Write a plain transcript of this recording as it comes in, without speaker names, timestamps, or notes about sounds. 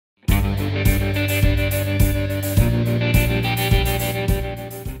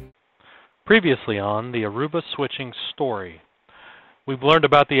Previously on the Aruba switching story. We've learned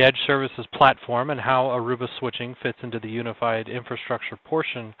about the Edge Services platform and how Aruba switching fits into the unified infrastructure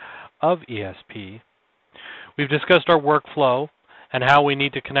portion of ESP. We've discussed our workflow and how we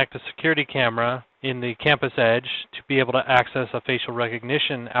need to connect a security camera in the campus edge to be able to access a facial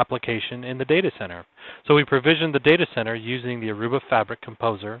recognition application in the data center. So we provisioned the data center using the Aruba Fabric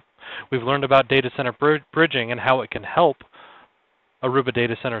Composer. We've learned about data center bridging and how it can help Aruba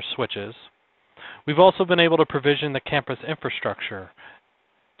data center switches. We've also been able to provision the campus infrastructure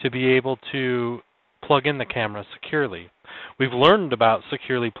to be able to plug in the camera securely. We've learned about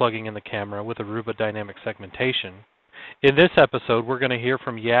securely plugging in the camera with Aruba Dynamic Segmentation. In this episode, we're going to hear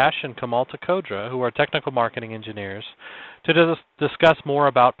from Yash and Kamal Takodra, who are technical marketing engineers, to discuss more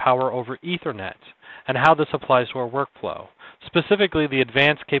about Power over Ethernet and how this applies to our workflow, specifically the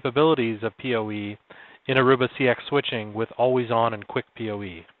advanced capabilities of PoE in Aruba CX switching with always-on and quick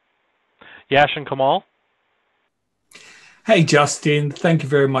PoE. Yash and Kamal? Hey, Justin. Thank you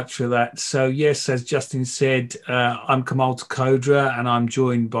very much for that. So, yes, as Justin said, I'm Kamal Takodra, and I'm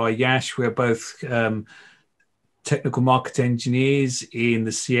joined by Yash. We're both technical market engineers in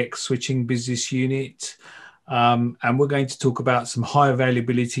the CX switching business unit. And we're going to talk about some high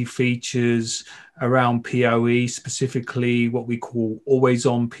availability features around PoE, specifically what we call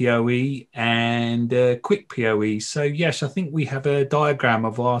always-on PoE and quick PoE. So, yes, I think we have a diagram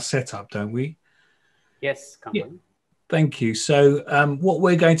of our setup, don't we? Yes, Kamal. Yeah. Thank you. So what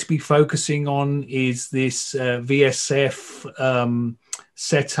we're going to be focusing on is this VSF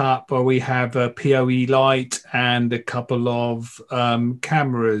setup where we have a PoE light and a couple of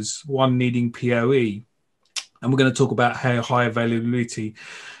cameras, one needing PoE. And we're going to talk about how high availability.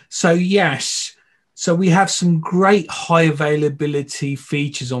 So yes, so we have some great high availability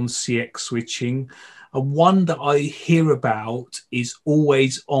features on CX switching. One that I hear about is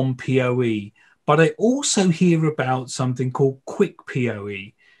always on PoE, but I also hear about something called quick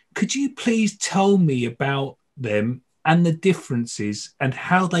PoE. Could you please tell me about them and the differences and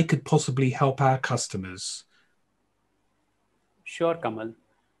how they could possibly help our customers? Sure, Kamal.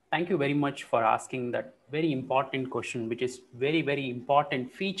 Thank you very much for asking that very important question, which is very, very important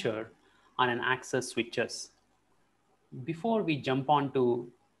feature on an access switches. Before we jump on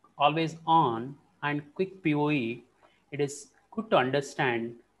to always on and quick PoE, it is good to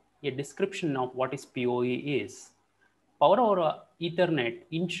understand a description of what is PoE is. Power over Ethernet,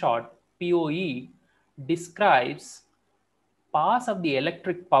 in short, PoE describes pass of the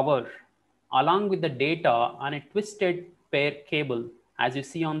electric power along with the data on a twisted pair cable. As you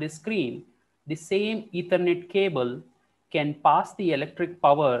see on the screen, the same Ethernet cable can pass the electric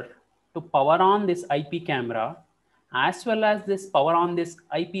power to power on this IP camera, as well as this power on this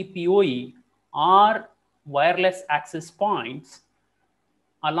IP PoE or wireless access points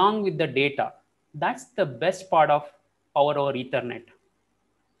along with the data. That's the best part of Power over Ethernet.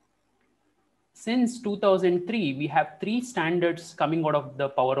 Since 2003, we have 3 standards coming out of the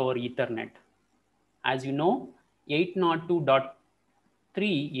Power over Ethernet. As you know,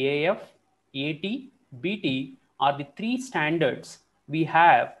 802.3 AF, AT, BT are the 3 standards we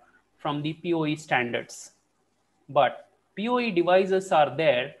have from the PoE standards. But PoE devices are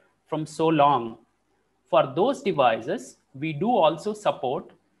there from so long. For those devices, we do also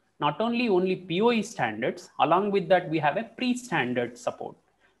support not only PoE standards, along with that we have a pre-standard support.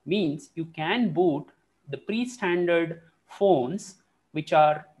 Means you can boot the pre-standard phones which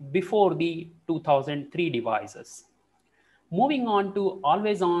are before the 2003 devices. Moving on to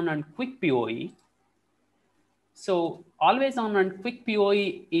always on and quick PoE. So always on and quick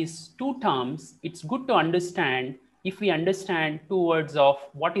PoE is 2 terms. It's good to understand if we understand 2 words of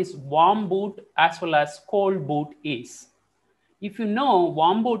what is warm boot as well as cold boot is. If you know,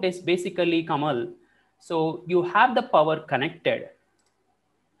 warm boot is basically, Kamal, so you have the power connected,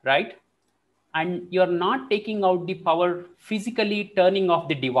 right? And you're not taking out the power physically turning off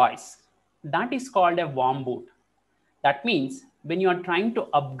the device. That is called a warm boot. That means when you are trying to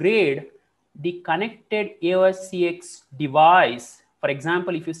upgrade the connected AOS CX device, for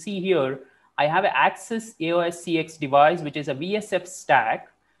example, if you see here, I have an Access AOS CX device, which is a VSF stack.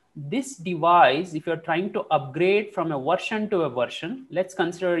 This device, if you're trying to upgrade from a version to a version, let's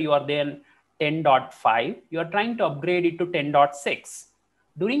consider you are then 10.5, you're trying to upgrade it to 10.6.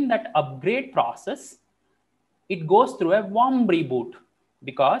 During that upgrade process, it goes through a warm reboot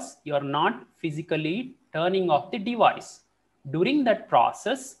because you're not physically turning off the device. During that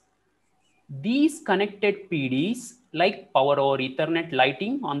process, these connected PDs like Power over Ethernet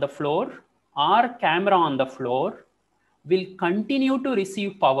lighting on the floor or camera on the floor will continue to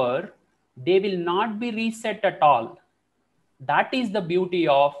receive power. They will not be reset at all. That is the beauty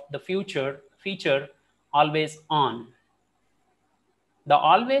of the feature always on. The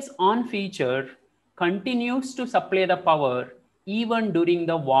always on feature continues to supply the power even during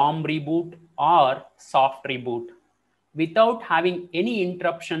the warm reboot or soft reboot without having any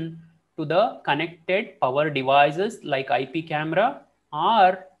interruption to the connected power devices like IP camera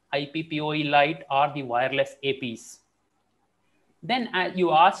or IP PoE light or the wireless APs. Then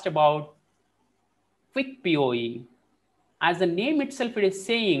you asked about quick PoE. As the name itself it is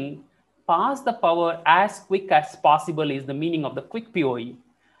saying, pass the power as quick as possible is the meaning of the quick PoE.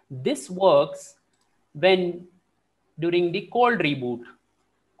 This works when during the cold reboot.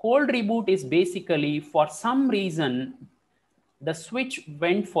 Cold reboot is basically for some reason the switch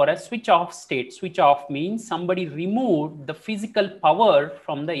went for a switch off state. Switch off means somebody removed the physical power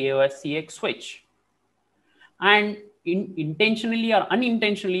from the AOS CX switch. And intentionally or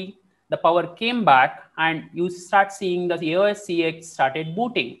unintentionally, the power came back and you start seeing the AOS CX started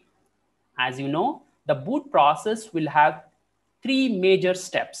booting. As you know, the boot process will have three major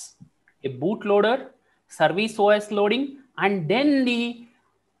steps: a bootloader, service OS loading, and then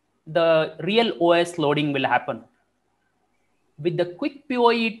the real OS loading will happen. With the quick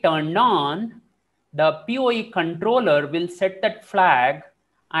PoE turned on, the PoE controller will set that flag,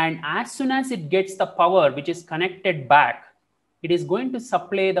 and as soon as it gets the power which is connected back, it is going to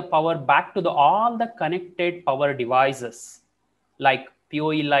supply the power back to all the connected power devices like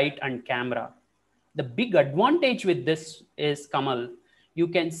PoE light and camera. The big advantage with this is, Kamal, you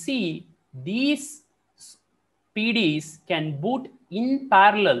can see these PDs can boot in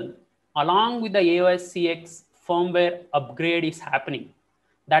parallel along with the AOS CX firmware upgrade is happening.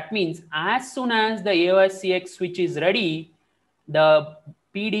 That means as soon as the AOS CX switch is ready, the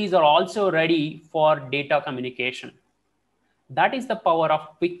PDs are also ready for data communication. That is the power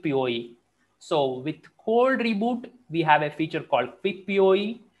of quick PoE. So with cold reboot, we have a feature called quick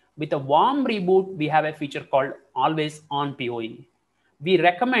PoE. With a warm reboot, we have a feature called always on PoE. We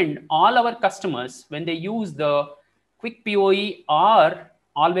recommend all our customers when they use the quick PoE or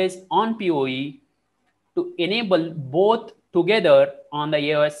always on PoE to enable both together on the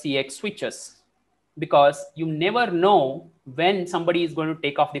AOS CX switches, because you never know when somebody is going to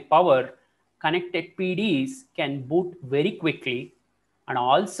take off the power. Connected PDs can boot very quickly, and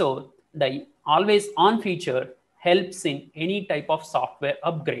also the always on feature helps in any type of software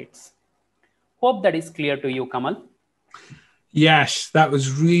upgrades. Hope that is clear to you, Kamal. Yes, that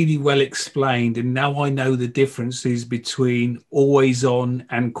was really well explained. And now I know the differences between always on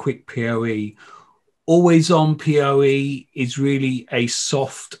and quick PoE. Always on PoE is really a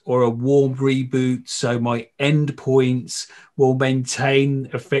soft or a warm reboot. So my endpoints will maintain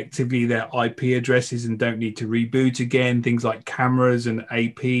effectively their IP addresses and don't need to reboot again. Things like cameras and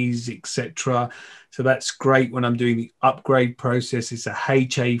APs, etc. So that's great when I'm doing the upgrade process. It's a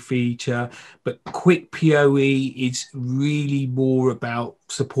HA feature, but quick PoE is really more about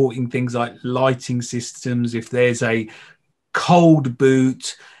supporting things like lighting systems. If there's a cold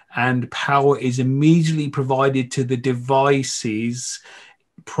boot and power is immediately provided to the devices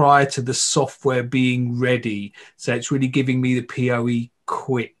prior to the software being ready. So it's really giving me the PoE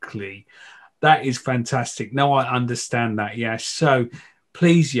quickly. That is fantastic. Now I understand that. Yes. So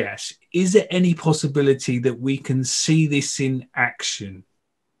please, yes. Is there any possibility that we can see this in action?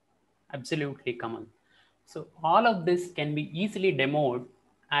 Absolutely, Kamal. So all of this can be easily demoed.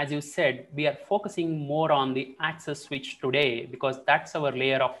 As you said, we are focusing more on the access switch today because that's our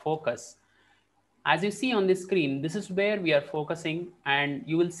layer of focus. As you see on the screen, this is where we are focusing, and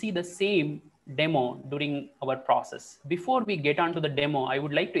you will see the same demo during our process. Before we get on to the demo, I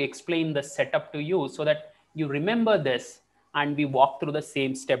would like to explain the setup to you so that you remember this and we walk through the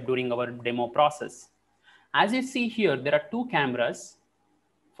same step during our demo process. As you see here, there are two cameras.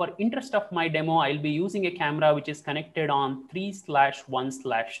 For interest of my demo, I'll be using a camera which is connected on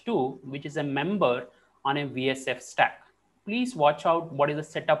 3/1/2, which is a member on a VSF stack. Please watch out what is the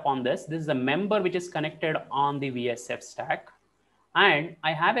setup on this. This is a member which is connected on the VSF stack. And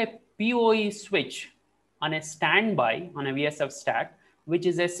I have a PoE switch on a standby on a VSF stack, which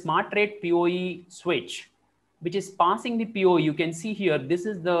is a smart rate PoE switch, which is passing the PoE. You can see here, this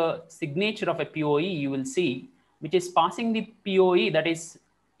is the signature of a PoE you will see, which is passing the PoE, that is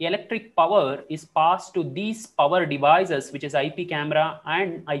electric power is passed to these power devices, which is IP camera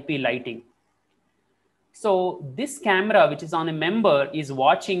and IP lighting. So this camera, which is on a member, is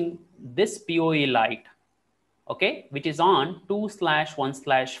watching this PoE light, okay, which is on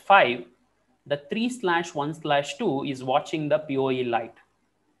 2/1/5. The 3/1/2 is watching the PoE light.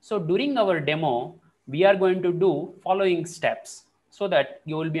 So during our demo, we are going to do following steps so that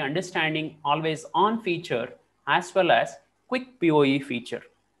you will be understanding always on feature as well as quick PoE feature.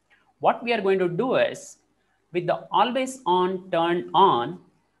 What we are going to do is, with the always on turned on,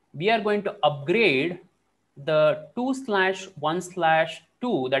 we are going to upgrade the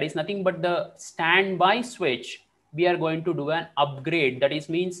 2/1/2, that is nothing but the standby switch. We are going to do an upgrade. That is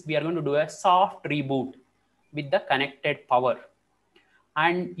means we are going to do a soft reboot with the connected power.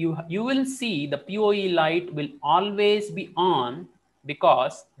 And you will see the PoE light will always be on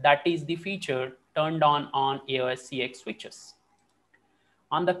because that is the feature turned on AOS CX switches.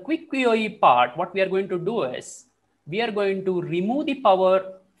 On the quick PoE part, what we are going to do is we are going to remove the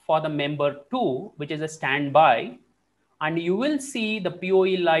power for the member 2, which is a standby, and you will see the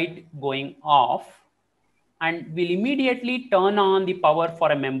PoE light going off, and will immediately turn on the power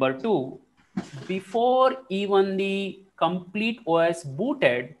for a member 2. Before even the complete OS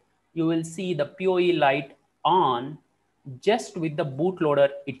booted, you will see the PoE light on just with the bootloader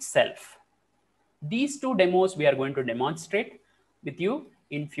itself. These two demos we are going to demonstrate with you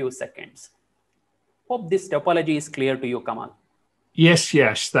in few seconds. Hope this topology is clear to you, Kamal. Yes,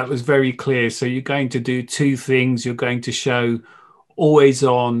 that was very clear. So you're going to do two things. You're going to show always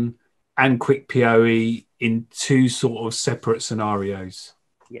on and quick PoE in two sort of separate scenarios.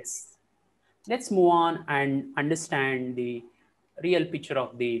 Yes. Let's move on and understand the real picture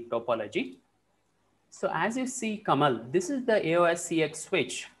of the topology. So as you see, Kamal, this is the AOS CX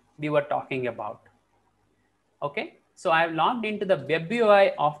switch we were talking about. Okay, so I have logged into the web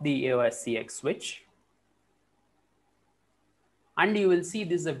UI of the AOS CX switch. And you will see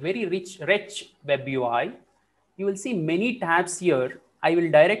this is a very rich web UI. You will see many tabs here. I will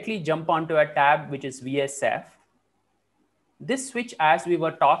directly jump onto a tab which is VSF. This switch, as we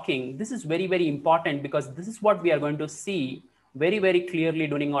were talking, this is very, very important because this is what we are going to see very, very clearly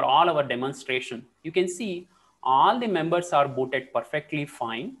during all our demonstration. You can see all the members are booted perfectly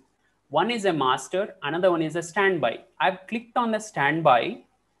fine. One is a master, another one is a standby. I've clicked on the standby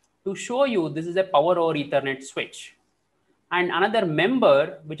to show you this is a power over Ethernet switch. And another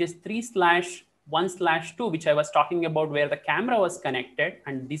member, which is 3/1/2, which I was talking about where the camera was connected,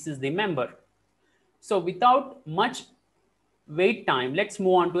 and this is the member. So without much wait time, let's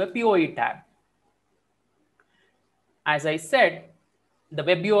move on to a PoE tab. As I said, the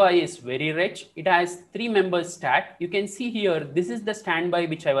web UI is very rich. It has 3 members stack. You can see here, this is the standby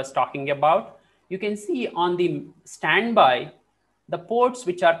which I was talking about. You can see on the standby, the ports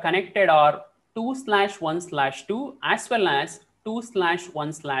which are connected are 2/1/2 as well as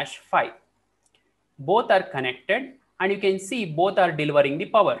 2/1/5. Both are connected and you can see both are delivering the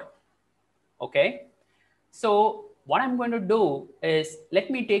power. Okay. So what I'm going to do is let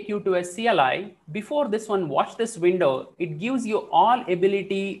me take you to a CLI. Before this one, watch this window. It gives you all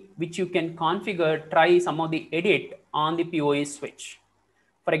ability which you can configure, try some of the edit on the PoE switch.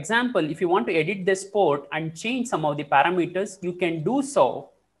 For example, if you want to edit this port and change some of the parameters, you can do so.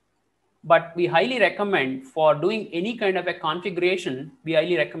 But we highly recommend for doing any kind of a configuration, we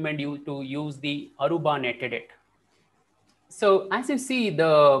highly recommend you to use the Aruba NetEdit. So as you see,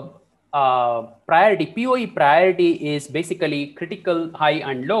 the PoE priority is basically critical, high,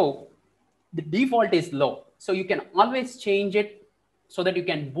 and low. The default is low. So you can always change it so that you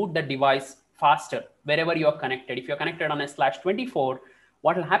can boot the device faster wherever you're connected. If you're connected on a /24,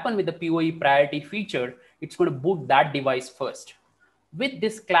 what will happen with the PoE priority feature, it's going to boot that device first. With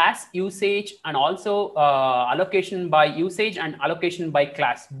this class usage and also allocation by usage and allocation by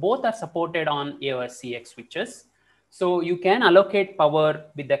class, both are supported on AOS CX switches. So you can allocate power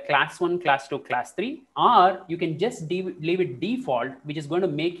with the class 1, class 2, class 3, or you can just leave it default, which is going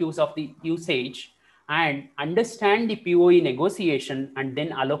to make use of the usage and understand the PoE negotiation and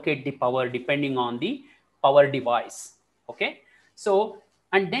then allocate the power depending on the power device. Okay. So,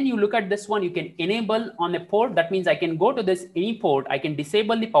 and then you look at this one, you can enable on a port. That means I can go to this any port. I can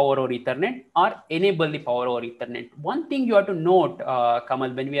disable the power over Ethernet or enable the power over Ethernet. One thing you have to note,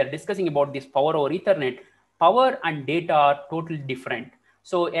 Kamal, when we are discussing about this power over Ethernet, power and data are totally different.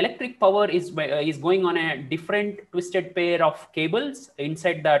 So electric power is going on a different twisted pair of cables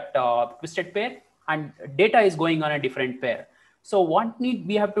inside that twisted pair, and data is going on a different pair. So what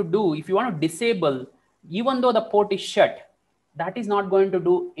we have to do, if you want to disable, even though the port is shut, that is not going to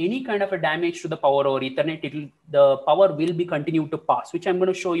do any kind of a damage to the power over Ethernet. The power will be continued to pass, which I'm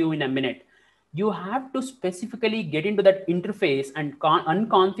going to show you in a minute. You have to specifically get into that interface and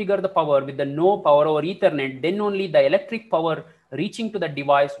unconfigure the power with the no power over Ethernet. Then only the electric power reaching to the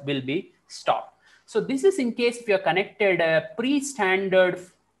device will be stopped. So this is in case if you're connected pre-standard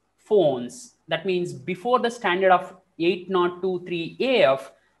phones, that means before the standard of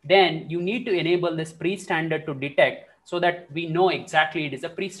 802.3AF, then you need to enable this pre-standard to detect so that we know exactly it is a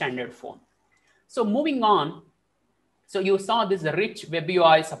pre-standard phone. So moving on, So you saw this rich web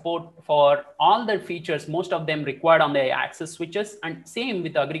UI support for all the features, most of them required on the access switches, and same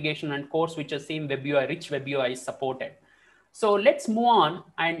with aggregation and core switches, same web UI, rich web UI is supported. So let's move on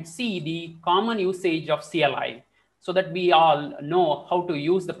and see the common usage of CLI so that we all know how to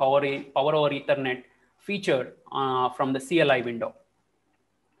use the power over Ethernet feature from the CLI window.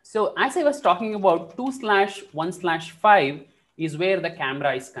 So as I was talking about, 2/1/5 is where the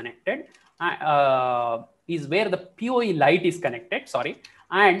camera is connected, is where the PoE light is connected, sorry.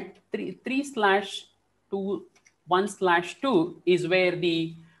 And 3/1/2 is where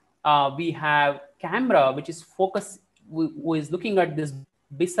the we have camera, which is focus, who is looking at this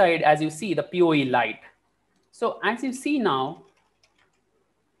beside, as you see, the PoE light. So as you see now,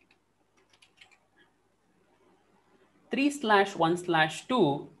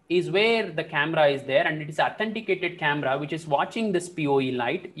 3/1/2 is where the camera is there, and it is authenticated camera which is watching this PoE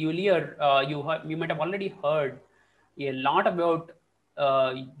light. You might have already heard a lot about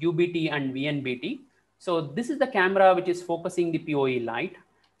UBT and VNBT. So this is the camera which is focusing the PoE light.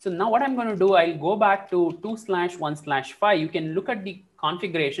 So now what I'm going to do, I'll go back to 2/1/5. You can look at the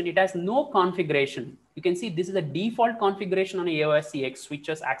configuration. It has no configuration. You can see this is a default configuration on AOS CX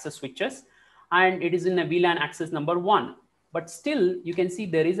switches, access switches, and it is in a VLAN access number 1. But still, you can see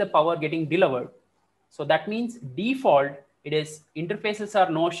there is a power getting delivered. So that means default, it is interfaces are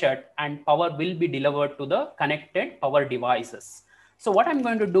no shut and power will be delivered to the connected power devices. So what I'm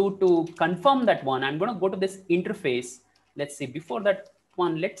going to do to confirm that one, I'm going to go to this interface. Let's see, before that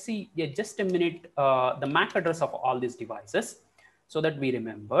one, let's see, yeah, just a minute, the MAC address of all these devices so that we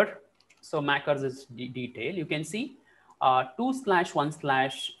remember. So MAC address is detail. You can see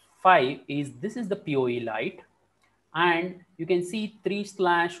 2/1/5 this is the PoE light. And you can see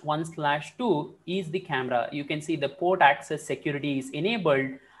 3/1/2 is the camera. You can see the port access security is enabled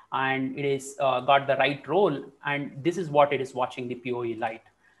and it is got the right role. And this is what it is watching, the PoE light.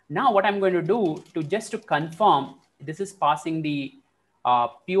 Now what I'm going to do to confirm this is passing the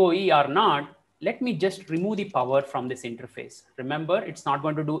PoE or not, let me just remove the power from this interface. Remember, it's not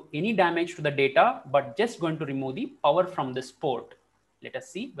going to do any damage to the data, but just going to remove the power from this port. Let us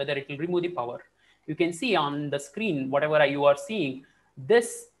see whether it will remove the power. You can see on the screen, whatever you are seeing,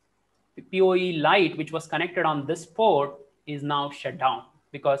 this PoE light, which was connected on this port, is now shut down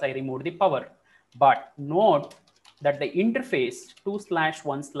because I removed the power. But note that the interface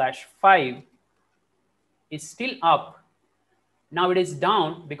 2/1/5 is still up. Now it is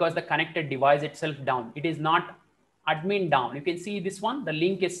down because the connected device itself down. It is not admin down. You can see this one, the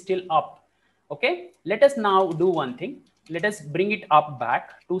link is still up. Okay, let us now do one thing. Let us bring it up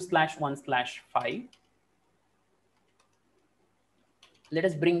back, 2/1/5. Let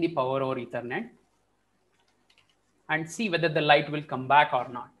us bring the power over Ethernet and see whether the light will come back or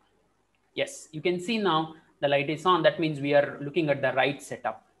not. Yes, you can see now the light is on. That means we are looking at the right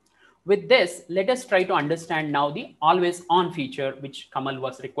setup. With this, let us try to understand now the always on feature, which Kamal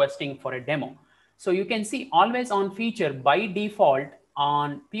was requesting for a demo. So you can see always on feature by default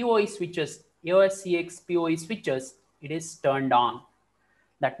on PoE switches, AOS CX PoE switches, it is turned on.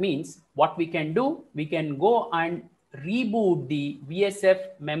 That means what we can do, we can go and reboot the VSF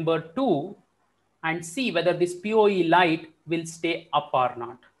member 2 and see whether this PoE light will stay up or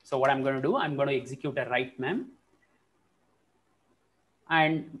not. So what I'm going to do, I'm going to execute a write mem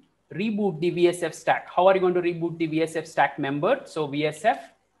and reboot the VSF stack. How are you going to reboot the VSF stack member? So VSF,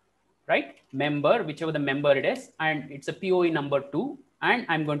 right, member, whichever the member it is, and it's a PoE number 2, and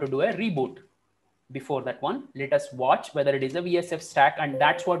I'm going to do a reboot. Before that one, let us watch whether it is a VSF stack, and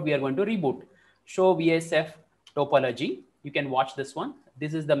that's what we are going to reboot. Show VSF topology. You can watch this one.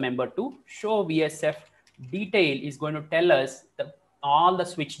 This is the member 2. Show VSF detail is going to tell us all the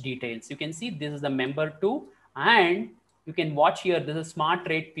switch details. You can see this is the member 2, and you can watch here, this is smart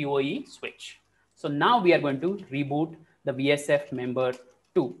rate PoE switch. So now we are going to reboot the VSF member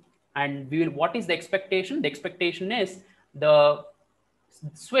 2. And we will, what is the expectation? The expectation is the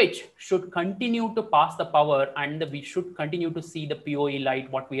switch should continue to pass the power and we should continue to see the PoE light,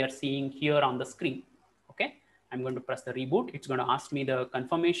 what we are seeing here on the screen. Okay, I'm going to press the reboot. It's going to ask me the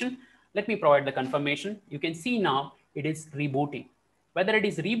confirmation. Let me provide the confirmation. You can see now it is rebooting. Whether it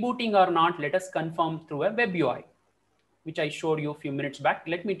is rebooting or not, let us confirm through a web UI, which I showed you a few minutes back.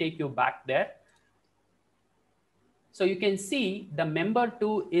 Let me take you back there. So you can see the member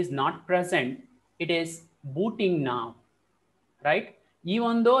 2 is not present. It is booting now, right?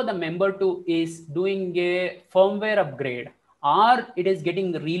 Even though the member 2 is doing a firmware upgrade or it is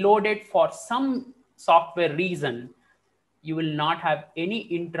getting reloaded for some software reason, you will not have any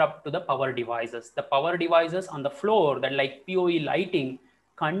interrupt to the power devices. The power devices on the floor that like PoE lighting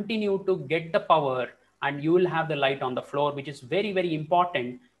continue to get the power and you will have the light on the floor, which is very, very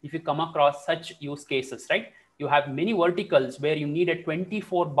important if you come across such use cases, right? You have many verticals where you need a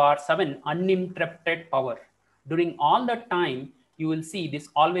 24/7 uninterrupted power. During all that time, you will see this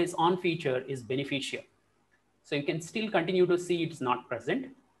always on feature is beneficial. So you can still continue to see it's not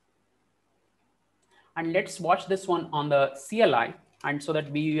present. And let's watch this one on the CLI, and so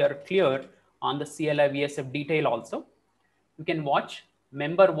that we are clear on the CLI VSF detail also. You can watch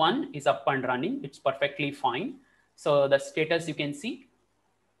member 1 is up and running. It's perfectly fine. So the status you can see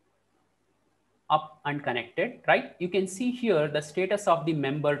up and connected, right? You can see here the status of the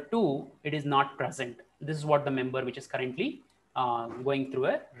member 2, it is not present. This is what the member which is currently going through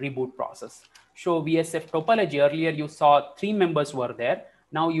a reboot process. Show VSF topology. Earlier you saw 3 members were there.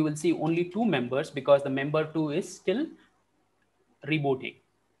 Now you will see only 2 members because the member 2 is still rebooting.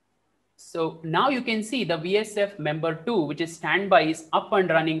 So now you can see the VSF member 2, which is standby, is up and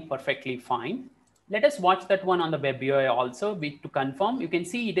running perfectly fine. Let us watch that one on the web UI also to confirm. You can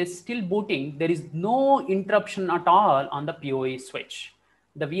see it is still booting. There is no interruption at all on the PoE switch.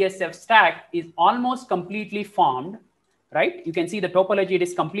 The VSF stack is almost completely formed, right? You can see the topology, it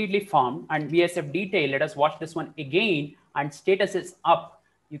is completely formed, and VSF detail. Let us watch this one again, and status is up.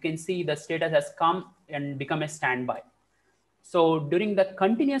 You can see the status has come and become a standby. So during the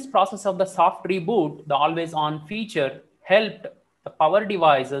continuous process of the soft reboot, the always on feature helped the power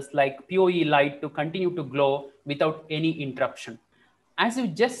devices like PoE light to continue to glow without any interruption. As you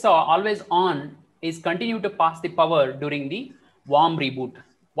just saw, always on is continue to pass the power during the warm reboot.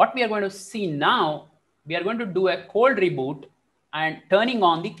 What we are going to see now, we are going to do a cold reboot and turning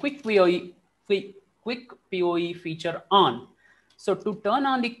on the quick PoE feature on. So to turn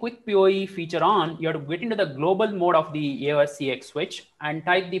on the quick PoE feature on, you have to get into the global mode of the AOS CX switch and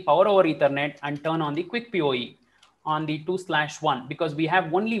type the power over Ethernet and turn on the quick PoE on the 2/1, because we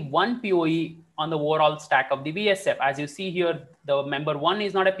have only one PoE on the overall stack of the VSF. As you see here, the member 1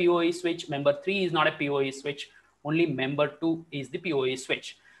 is not a PoE switch, member 3 is not a PoE switch, only member 2 is the PoE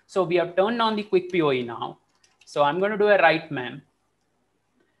switch. So we have turned on the quick PoE now. So I'm going to do a write mem.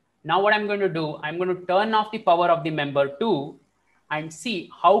 Now what I'm going to do, I'm going to turn off the power of the member 2 and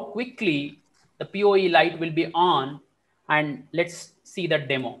see how quickly the PoE light will be on, and let's see the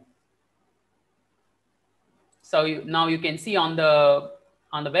demo. So now you can see on the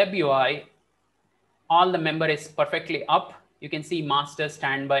web UI, all the member is perfectly up. You can see master,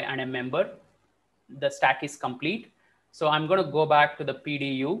 standby, and a member. The stack is complete. So I'm going to go back to the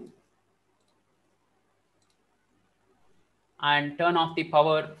PDU and turn off the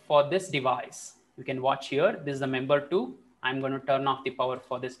power for this device. You can watch here, this is the member 2. I'm going to turn off the power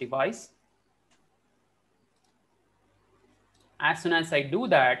for this device. As soon as I do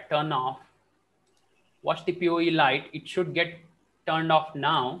that, turn off, watch the PoE light. It should get turned off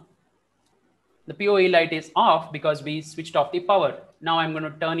now. The PoE light is off because we switched off the power. Now I'm going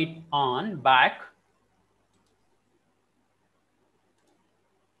to turn it on back.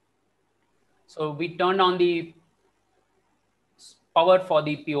 So we turned on the power for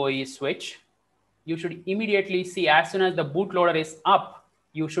the PoE switch. You should immediately see, as soon as the bootloader is up,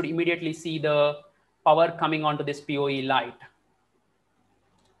 you should immediately see the power coming onto this PoE light.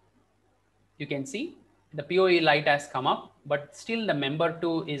 You can see the PoE light has come up, but still the member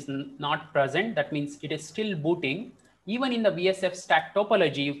 2 is not present. That means it is still booting. Even in the VSF stack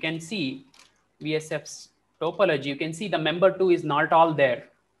topology, you can see VSF's topology, you can see the member 2 is not all there.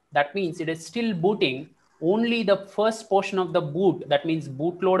 That means it is still booting. Only the first portion of the boot, that means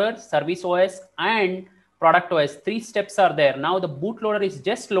bootloader, service OS, and product OS, 3 steps are there. Now the bootloader is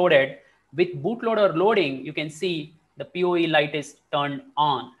just loaded. With bootloader loading, you can see the PoE light is turned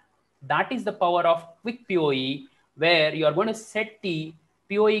on. That is the power of quick PoE, where you are going to set the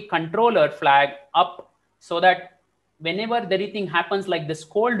PoE controller flag up so that whenever anything happens like this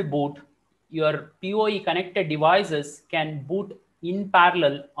cold boot, your PoE connected devices can boot in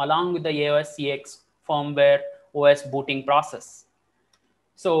parallel along with the AOS CX firmware OS booting process.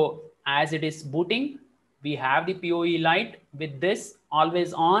 So as it is booting, we have the PoE light with this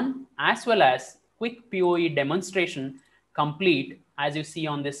always on, as well as quick PoE demonstration complete, as you see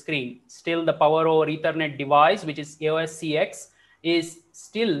on the screen. Still the power over Ethernet device, which is AOS CX, is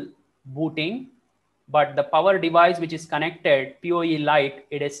still booting, but the power device which is connected, PoE light,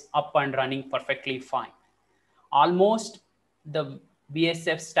 it is up and running perfectly fine. Almost the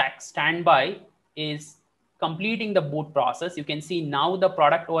VSF stack standby is completing the boot process. You can see now the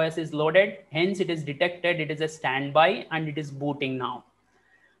product OS is loaded, hence it is detected it is a standby and it is booting now.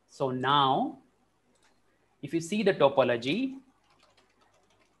 So now, if you see the topology,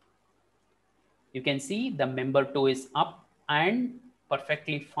 you can see the member 2 is up and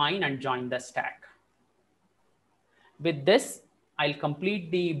perfectly fine and joined the stack. With this, I'll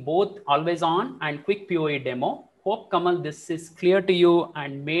complete the both always on and quick PoE demo. Hope Kamal, this is clear to you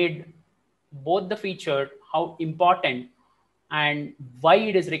and made both the feature, how important and why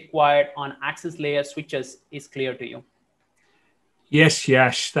it is required on access layer switches is clear to you. Yes,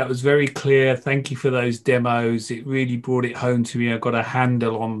 Yash, that was very clear. Thank you for those demos. It really brought it home to me. I got a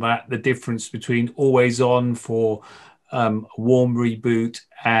handle on that, the difference between always on for warm reboot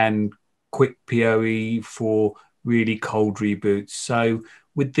and quick PoE for really cold reboots. So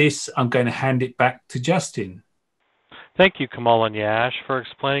with this, I'm going to hand it back to Justin. Thank you, Kamal and Yash, for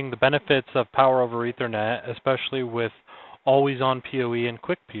explaining the benefits of Power over Ethernet, especially with always-on PoE and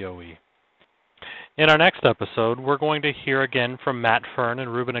quick PoE. In our next episode, we're going to hear again from Matt Fern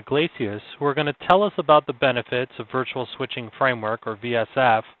and Ruben Iglesias, who are going to tell us about the benefits of Virtual Switching Framework, or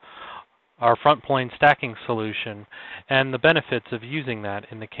VSF, our front plane stacking solution, and the benefits of using that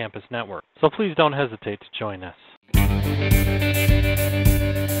in the campus network. So please don't hesitate to join us.